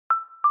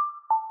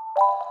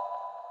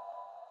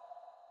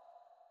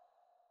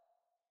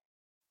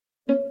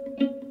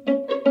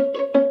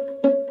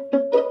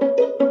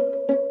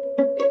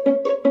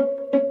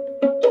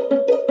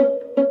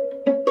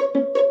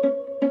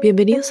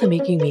Bienvenidos a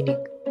Making Meaning,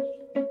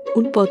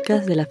 un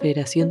podcast de la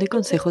Federación de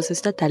Consejos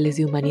Estatales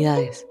de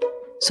Humanidades.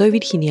 Soy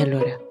Virginia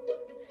Lora.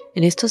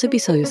 En estos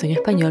episodios en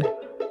español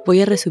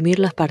voy a resumir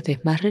las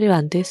partes más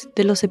relevantes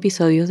de los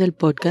episodios del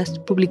podcast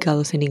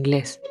publicados en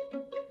inglés.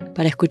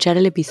 Para escuchar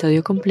el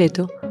episodio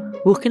completo,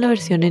 busquen la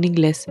versión en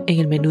inglés en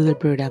el menú del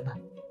programa.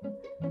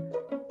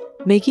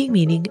 Making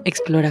Meaning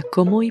explora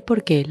cómo y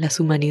por qué las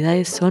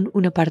humanidades son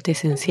una parte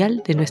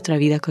esencial de nuestra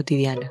vida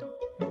cotidiana.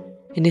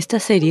 En esta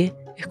serie,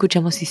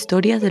 escuchamos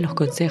historias de los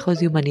consejos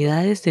de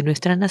humanidades de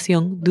nuestra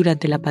nación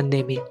durante la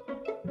pandemia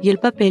y el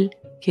papel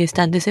que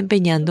están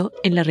desempeñando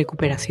en la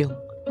recuperación.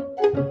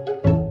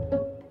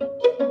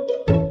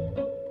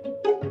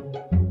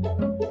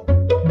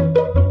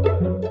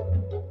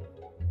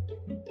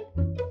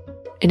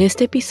 En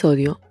este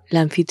episodio,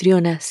 la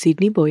anfitriona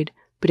Sydney Boyd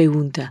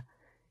pregunta: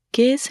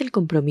 ¿qué es el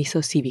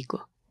compromiso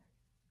cívico?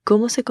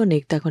 ¿Cómo se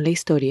conecta con la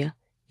historia?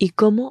 ¿Y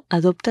cómo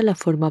adopta la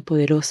forma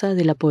poderosa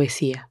de la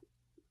poesía?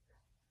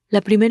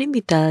 La primera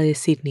invitada de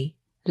Sydney,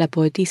 la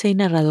poetisa y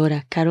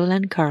narradora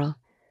Caroline Carl,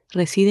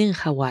 reside en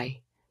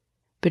Hawái,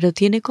 pero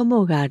tiene como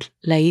hogar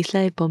la isla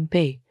de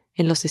Pohnpei,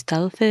 en los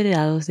Estados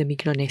Federados de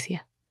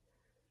Micronesia.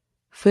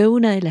 Fue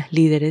una de las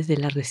líderes de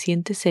la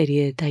reciente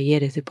serie de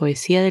talleres de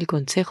poesía del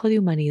Consejo de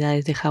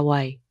Humanidades de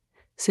Hawái,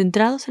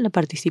 centrados en la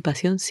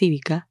participación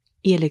cívica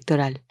y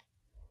electoral.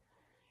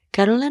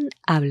 Caroline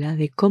habla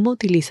de cómo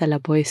utiliza la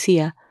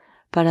poesía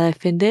para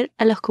defender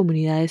a las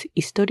comunidades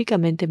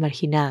históricamente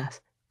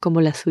marginadas, como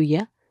la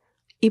suya,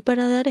 y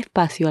para dar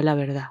espacio a la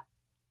verdad.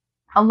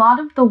 A lot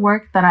of the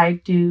work that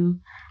I do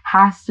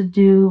has to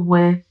do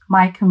with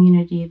my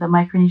community, the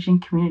Micronesian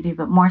community,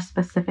 but more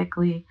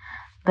specifically,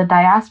 the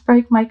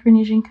diasporic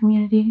Micronesian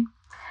community.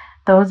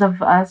 Those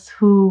of us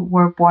who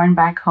were born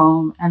back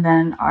home and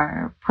then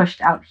are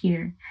pushed out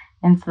here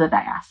into the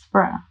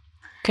diaspora.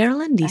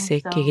 Caroline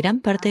dice que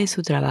gran parte de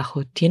su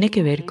trabajo tiene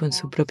que ver con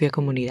su propia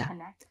comunidad,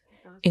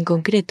 en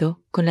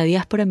concreto con la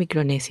diáspora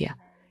micronesia,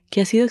 que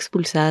ha sido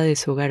expulsada de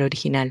su hogar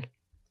original.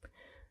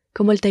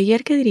 Como el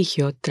taller que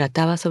dirigió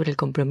trataba sobre el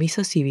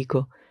compromiso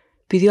cívico,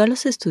 pidió a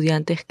los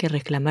estudiantes que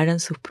reclamaran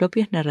sus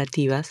propias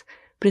narrativas,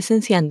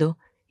 presenciando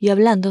y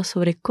hablando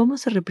sobre cómo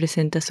se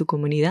representa su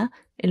comunidad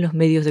en los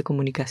medios de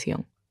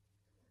comunicación.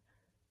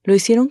 Lo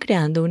hicieron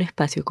creando un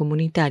espacio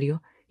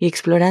comunitario y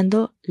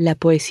explorando la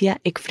poesía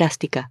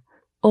ekfrástica,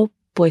 o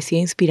poesía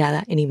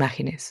inspirada en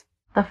imágenes.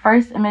 The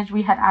first image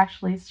we had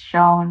actually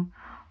shown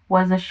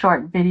was a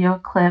short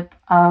video clip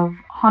of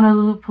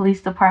Honolulu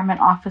Police Department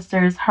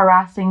officers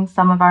harassing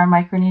some of our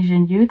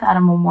Micronesian youth at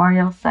a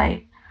memorial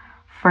site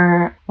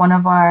for one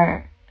of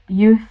our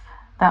youth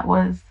that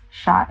was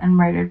shot and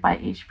murdered by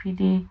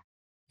HPD.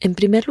 En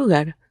primer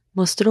lugar,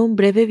 mostró un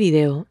breve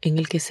video en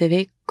el que se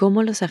ve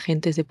cómo los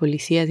agentes de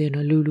policía de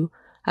Honolulu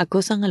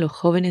acosan a los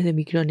jóvenes de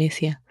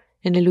Micronesia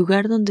en el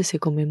lugar donde se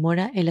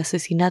conmemora el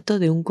asesinato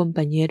de un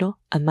compañero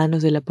a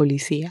manos de la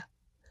policía.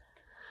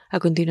 A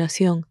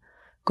continuación,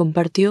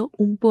 compartió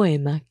un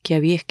poema que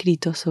había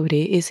escrito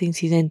sobre ese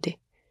incidente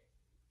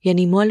y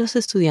animó a los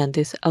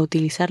estudiantes a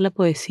utilizar la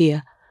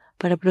poesía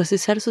para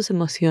procesar sus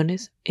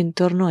emociones en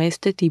torno a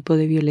este tipo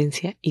de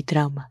violencia y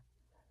trauma.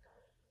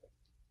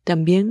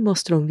 También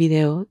mostró un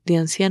video de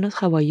ancianos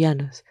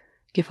hawaianos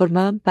que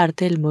formaban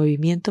parte del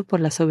movimiento por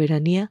la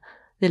soberanía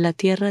de la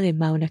tierra de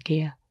Mauna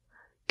Kea,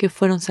 que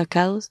fueron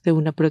sacados de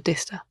una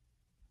protesta.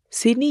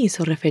 Sydney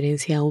hizo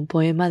referencia a un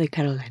poema de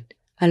Caroline,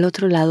 Al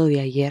otro lado de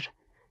ayer,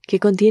 que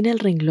contiene el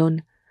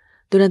renglón: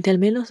 durante al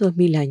menos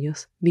 2000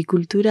 años, mi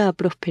cultura ha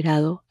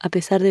prosperado a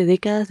pesar de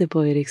décadas de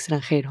poder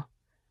extranjero.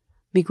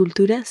 Mi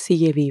cultura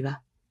sigue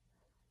viva.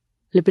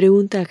 Le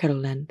pregunta a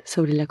Caroline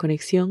sobre la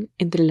conexión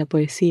entre la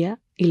poesía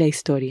y la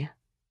historia.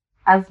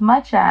 As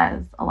much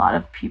as a lot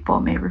of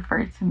people may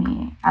refer to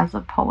me as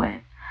a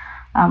poet,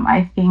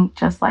 I think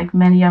just like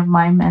many of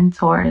my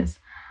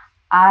mentors,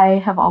 I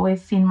have always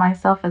seen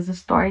myself as a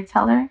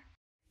storyteller.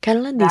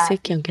 Caroline dice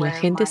que aunque la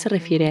gente se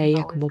refiere a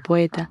ella como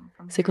poeta,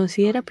 se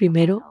considera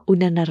primero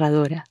una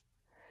narradora.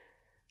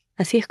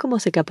 Así es como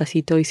se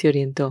capacitó y se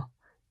orientó,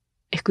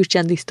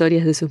 escuchando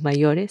historias de sus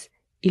mayores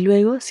y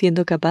luego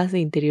siendo capaz de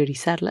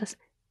interiorizarlas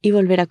y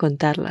volver a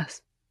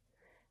contarlas.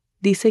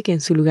 Dice que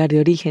en su lugar de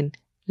origen,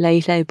 la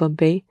isla de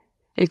Pohnpei,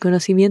 el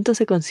conocimiento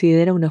se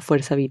considera una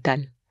fuerza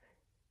vital.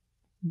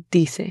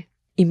 Dice: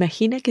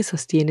 imagina que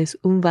sostienes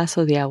un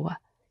vaso de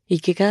agua y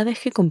que cada vez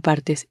que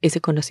compartes ese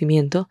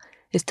conocimiento,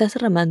 estás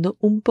derramando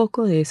un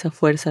poco de esa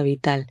fuerza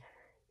vital,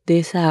 de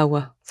esa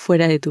agua,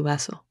 fuera de tu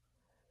vaso.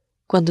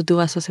 Cuando tu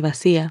vaso se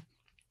vacía,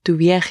 tu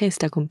viaje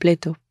está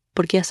completo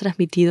porque has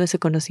transmitido ese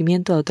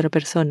conocimiento a otra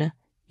persona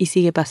y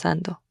sigue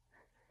pasando.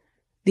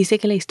 Dice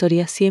que la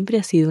historia siempre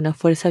ha sido una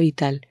fuerza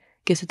vital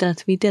que se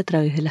transmite a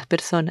través de las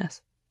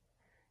personas.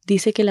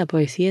 Dice que la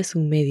poesía es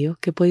un medio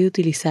que puede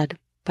utilizar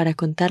para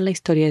contar la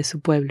historia de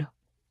su pueblo,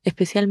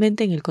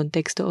 especialmente en el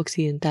contexto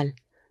occidental,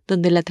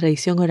 donde la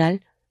tradición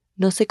oral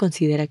no se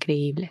considera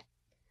creíble.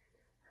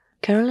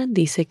 Carolyn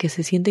dice que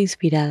se siente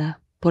inspirada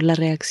por la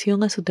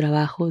reacción a su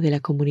trabajo de la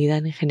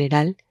comunidad en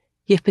general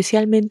y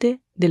especialmente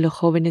de los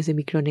jóvenes de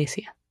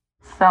Micronesia.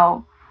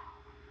 So,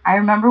 I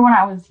remember when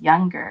I was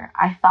younger,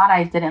 I thought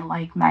I didn't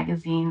like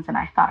magazines and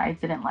I thought I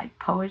didn't like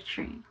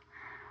poetry.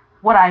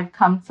 What I've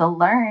come to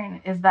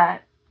learn is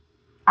that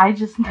I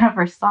just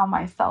never saw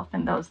myself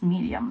in those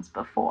mediums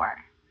before.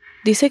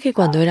 Dice que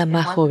cuando era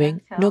más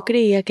joven no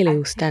creía que le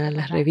gustaran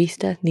las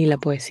revistas ni la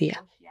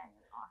poesía.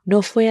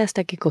 No fue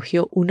hasta que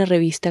cogió una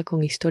revista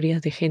con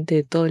historias de gente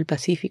de todo el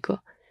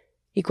Pacífico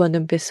y cuando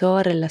empezó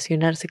a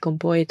relacionarse con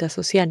poetas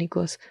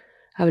oceánicos,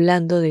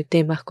 hablando de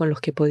temas con los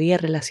que podía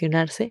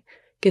relacionarse,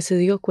 que se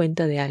dio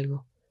cuenta de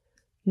algo.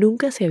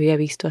 Nunca se había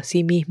visto a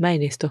sí misma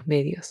en estos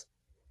medios.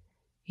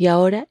 Y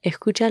ahora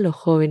escucha a los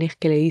jóvenes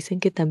que le dicen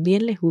que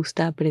también les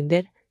gusta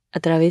aprender a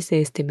través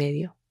de este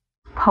medio.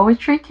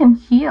 Poetry can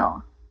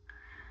heal,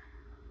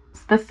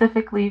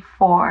 specifically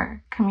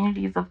for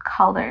communities of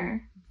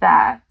color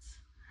that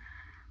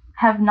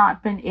have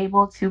not been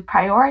able to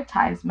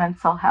prioritize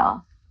mental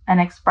health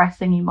and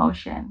expressing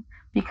emotion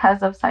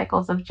because of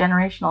cycles of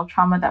generational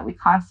trauma that we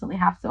constantly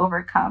have to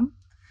overcome.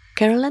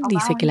 Carolyn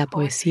dice que la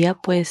poesía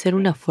puede ser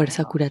una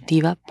fuerza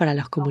curativa para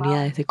las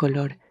comunidades de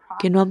color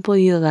que no han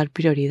podido dar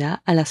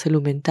prioridad a la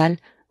salud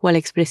mental o a la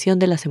expresión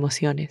de las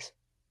emociones.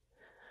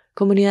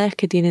 Comunidades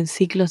que tienen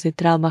ciclos de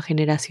trauma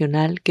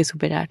generacional que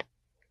superar.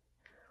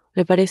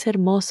 Le parece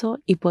hermoso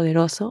y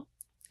poderoso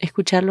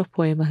escuchar los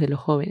poemas de los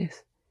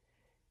jóvenes.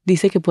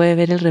 Dice que puede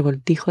ver el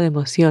revoltijo de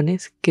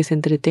emociones que se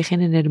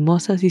entretejen en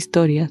hermosas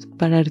historias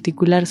para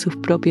articular sus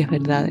propias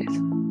verdades.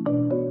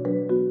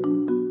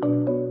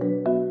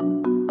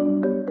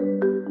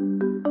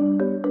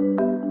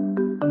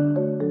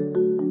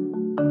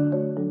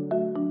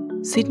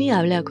 Sydney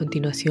habla a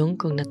continuación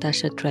con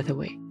Natasha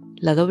Trethewey,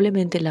 la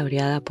doblemente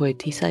laureada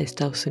poetisa de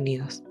Estados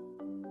Unidos.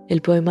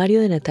 El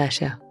poemario de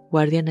Natasha,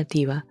 Guardia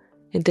Nativa,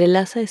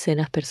 entrelaza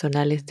escenas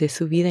personales de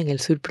su vida en el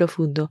sur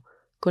profundo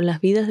con las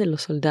vidas de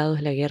los soldados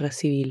de la Guerra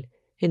Civil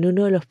en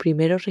uno de los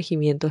primeros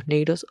regimientos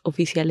negros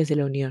oficiales de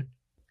la Unión.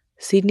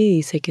 Sydney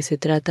dice que se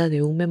trata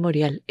de un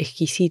memorial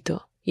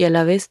exquisito y a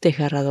la vez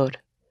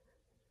desgarrador.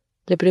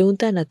 Le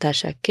pregunta a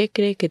Natasha qué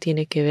cree que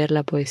tiene que ver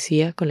la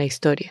poesía con la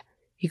historia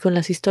y con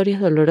las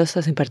historias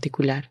dolorosas en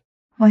particular.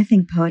 Well, I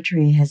think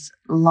poetry has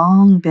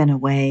long been a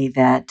way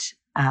that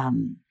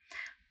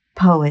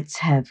poets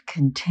have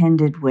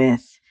contended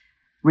with,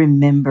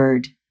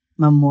 remembered,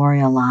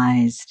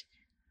 memorialized,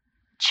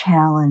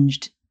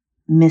 challenged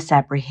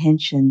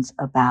misapprehensions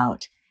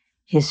about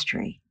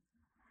history.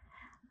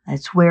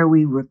 It's where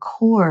we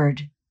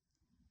record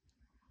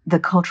the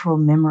cultural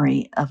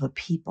memory of a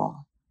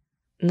people.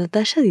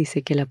 Natasha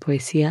dice que la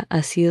poesía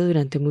ha sido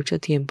durante mucho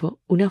tiempo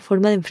una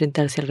forma de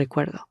enfrentarse al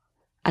recuerdo,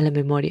 a la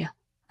memoria,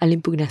 a la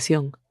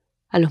impugnación,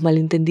 a los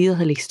malentendidos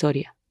de la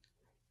historia.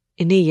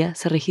 En ella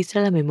se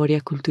registra la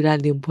memoria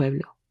cultural de un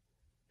pueblo.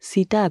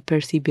 Cita a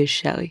Percy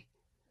Bysshe Shelley.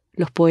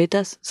 Los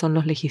poetas son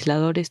los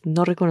legisladores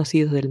no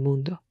reconocidos del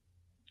mundo.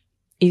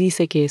 Y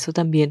dice que eso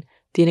también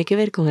tiene que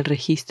ver con el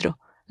registro,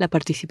 la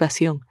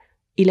participación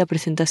y la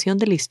presentación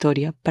de la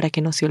historia para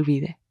que no se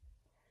olvide.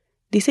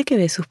 Dice que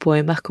ve sus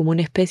poemas como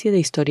una especie de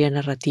historia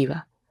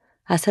narrativa.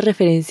 Hace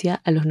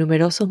referencia a los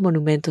numerosos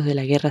monumentos de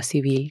la guerra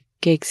civil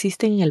que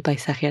existen en el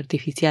paisaje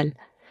artificial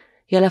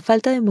y a la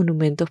falta de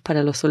monumentos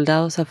para los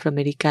soldados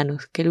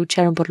afroamericanos que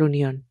lucharon por la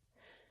Unión.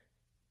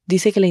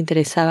 Dice que le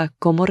interesaba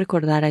cómo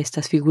recordar a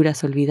estas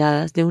figuras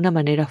olvidadas de una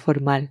manera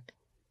formal,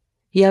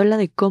 y habla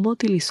de cómo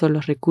utilizó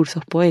los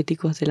recursos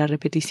poéticos de la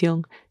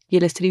repetición y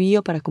el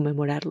estribillo para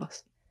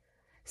conmemorarlos.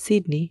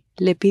 Sydney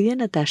le pide a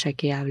Natasha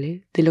que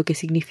hable de lo que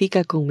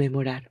significa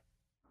conmemorar.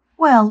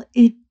 Well,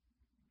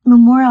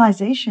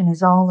 memorialization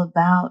is all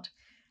about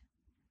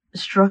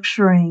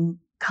structuring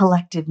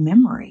collective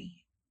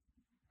memory.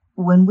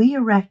 When we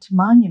erect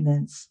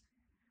monuments,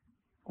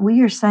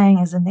 we are saying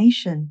as a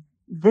nation,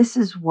 this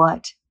is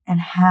what and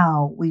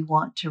how we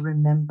want to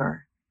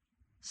remember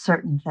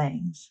certain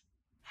things.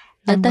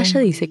 Natasha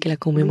dice que la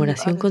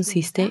conmemoración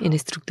consiste en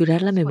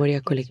estructurar la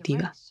memoria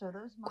colectiva.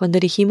 Cuando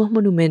erigimos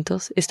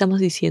monumentos, estamos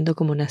diciendo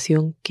como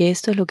nación que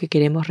esto es lo que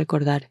queremos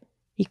recordar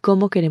y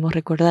cómo queremos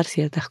recordar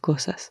ciertas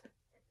cosas.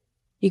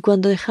 Y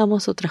cuando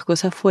dejamos otras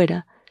cosas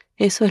fuera,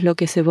 eso es lo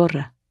que se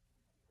borra.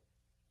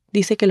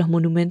 Dice que los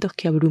monumentos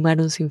que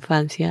abrumaron su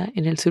infancia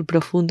en el sur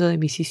profundo de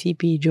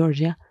Mississippi y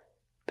Georgia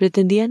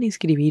pretendían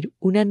inscribir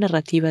una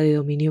narrativa de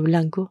dominio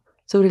blanco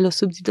sobre los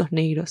súbditos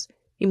negros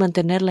y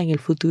mantenerla en el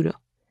futuro.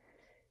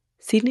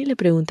 Sydney le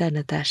pregunta a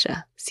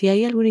Natasha si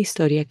hay alguna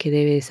historia que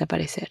debe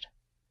desaparecer.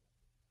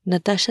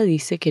 Natasha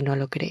dice que no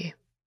lo cree.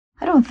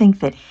 I don't think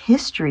that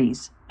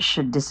histories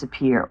should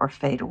disappear or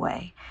fade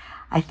away.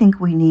 I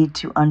think we need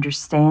to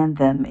understand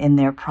them in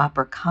their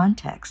proper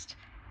context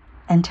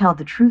and tell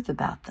the truth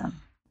about them.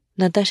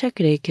 Natasha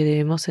cree que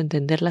debemos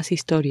entender las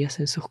historias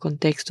en sus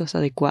contextos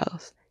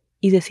adecuados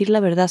y decir la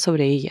verdad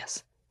sobre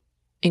ellas.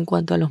 En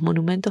cuanto a los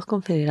monumentos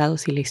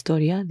confederados y la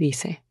historia,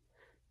 dice,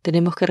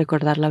 tenemos que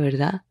recordar la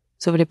verdad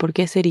sobre por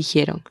qué se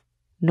erigieron,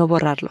 no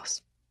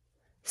borrarlos.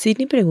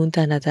 Sidney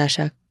pregunta a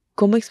Natasha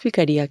cómo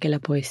explicaría que la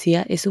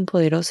poesía es un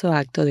poderoso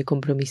acto de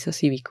compromiso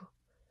cívico.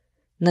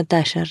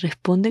 Natasha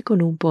responde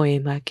con un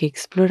poema que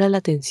explora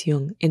la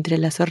tensión entre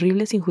las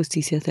horribles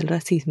injusticias del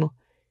racismo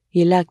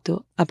y el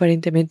acto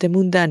aparentemente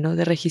mundano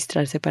de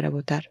registrarse para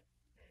votar.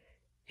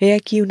 He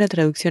aquí una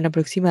traducción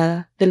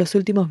aproximada de los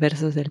últimos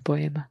versos del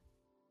poema.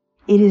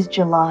 It is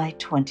July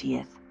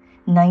 20th,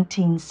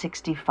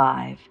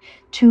 1965,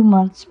 2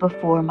 months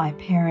before my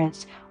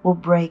parents will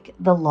break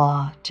the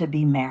law to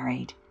be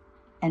married.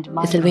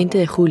 Es el 20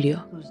 de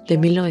julio de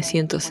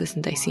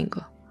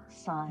 1965,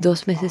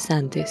 2 meses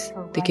antes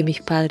de que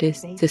mis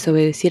padres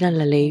desobedecieran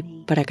la ley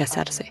para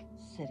casarse,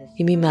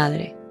 y mi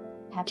madre,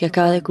 que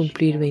acaba de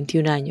cumplir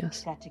 21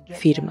 años,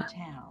 firma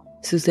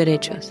sus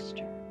derechos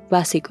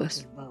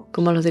básicos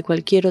como los de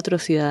cualquier otro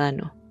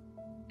ciudadano.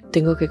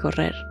 Tengo que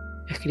correr,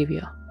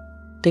 escribió.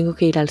 Tengo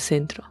que ir al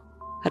centro,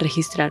 a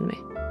registrarme,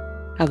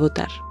 a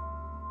votar.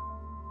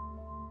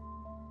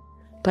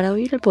 Para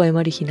oír el poema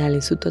original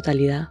en su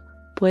totalidad,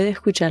 puede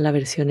escuchar la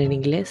versión en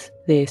inglés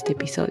de este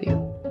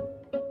episodio.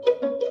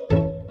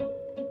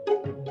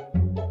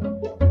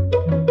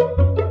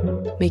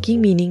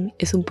 Making Meaning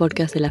es un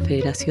podcast de la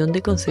Federación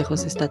de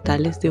Consejos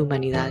Estatales de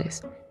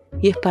Humanidades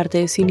y es parte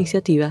de su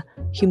iniciativa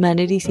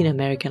Humanities in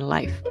American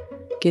Life,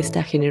 que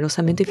está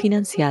generosamente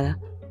financiada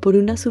por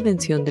una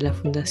subvención de la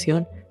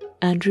Fundación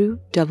Andrew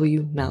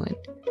W. Mellon.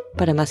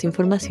 Para más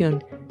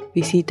información,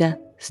 visita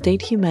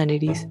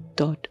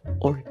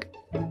statehumanities.org.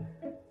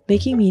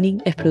 Making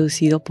Meaning es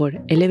producido por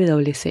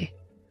LWC.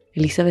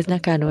 Elizabeth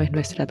Nakano es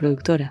nuestra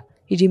productora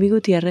y Jimmy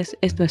Gutiérrez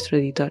es nuestro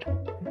editor.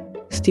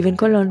 Steven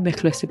Colón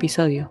mezcló este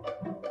episodio.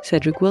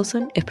 Cedric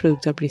Wilson es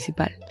productor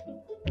principal.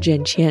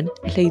 Jen Chien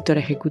es la editora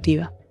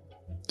ejecutiva.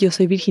 Yo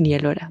soy Virginia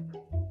Lora.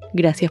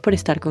 Gracias por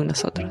estar con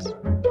nosotros.